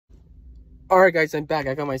Alright guys, I'm back.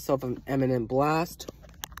 I got myself an M&M Blast.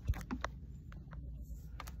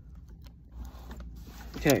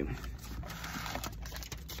 Okay.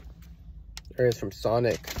 There it is from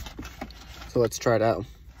Sonic. So let's try it out.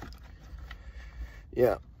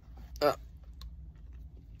 Yeah.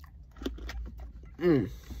 Mm.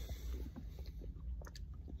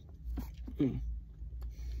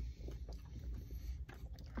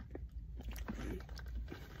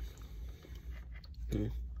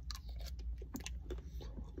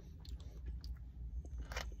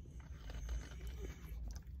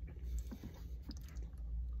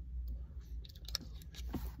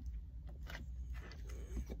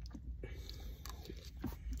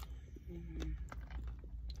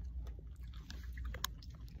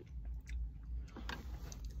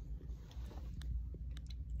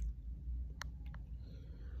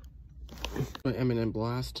 My M&M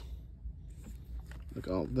Blast. Look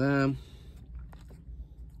at all them.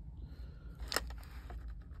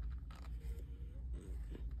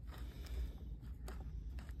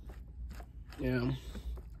 Yeah,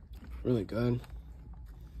 really good.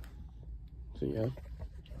 So yeah.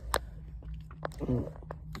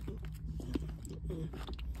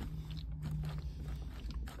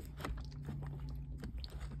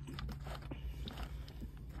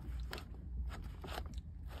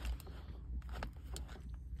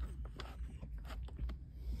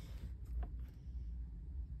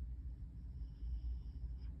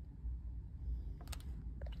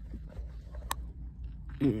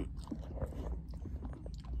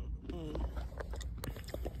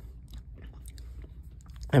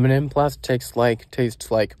 M&M Blast tastes like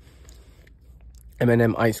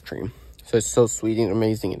M&M ice cream. So it's so sweet and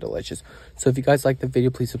amazing and delicious. So if you guys like the video,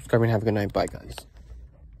 please subscribe and have a good night. Bye guys.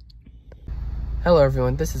 Hello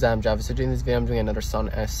everyone, this is Adam Java. So doing this video, I'm doing another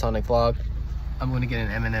Sonic vlog. I'm going to get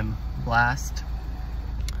an M&M Blast.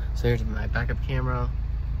 So here's my backup camera,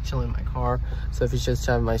 chilling in my car. So if you just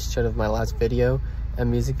have my last video, a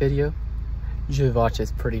music video, you should watch it.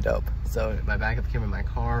 It's pretty dope. So my backup camera in my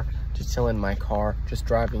car, just chilling in my car, just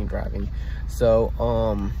driving. So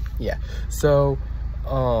yeah. So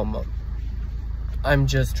I'm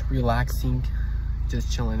just relaxing,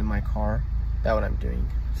 just chilling in my car. That's what I'm doing.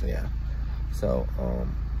 So yeah. So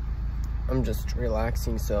I'm just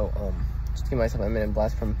relaxing. So just give myself a M&M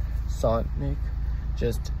Blast from Sonic.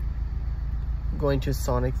 Just going to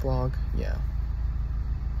Sonic vlog. Yeah.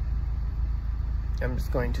 I'm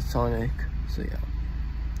just going to Sonic. So yeah.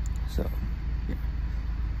 So yeah.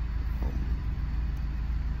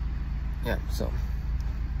 Yeah. So.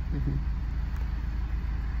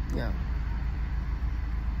 Yeah.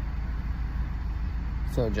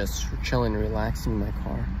 So just chilling, relaxing in my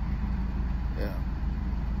car. Yeah.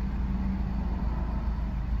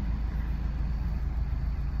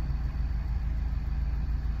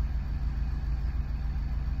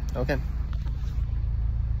 Okay.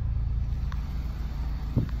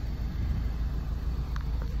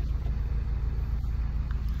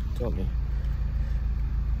 Told me.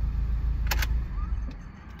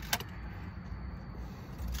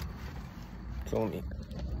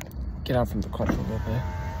 Get out from the car for a little bit.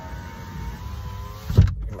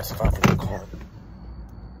 Get myself out from the car.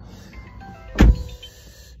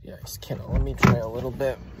 Yeah, I just can't. Let me try a little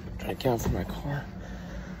bit. Try to get out from my car.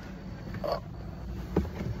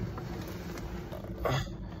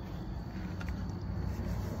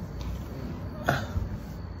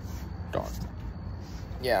 Darn.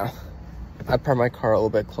 Yeah. I parked my car a little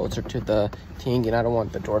bit closer to the thing, and I don't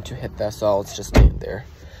want the door to hit that, so I'll just stand there.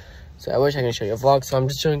 So I wish I could show you a vlog, so I'm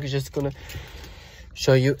just gonna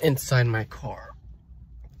show you inside my car.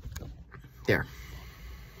 There.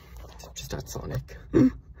 Just at Sonic.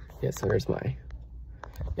 Yeah, so there's my...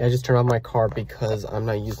 Yeah, I just turned on my car because I'm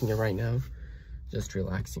not using it right now. Just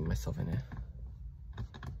relaxing myself in it.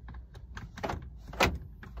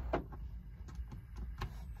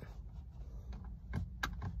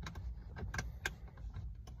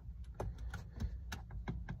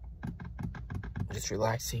 Just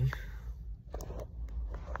relaxing.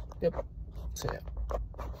 Yep. So yeah.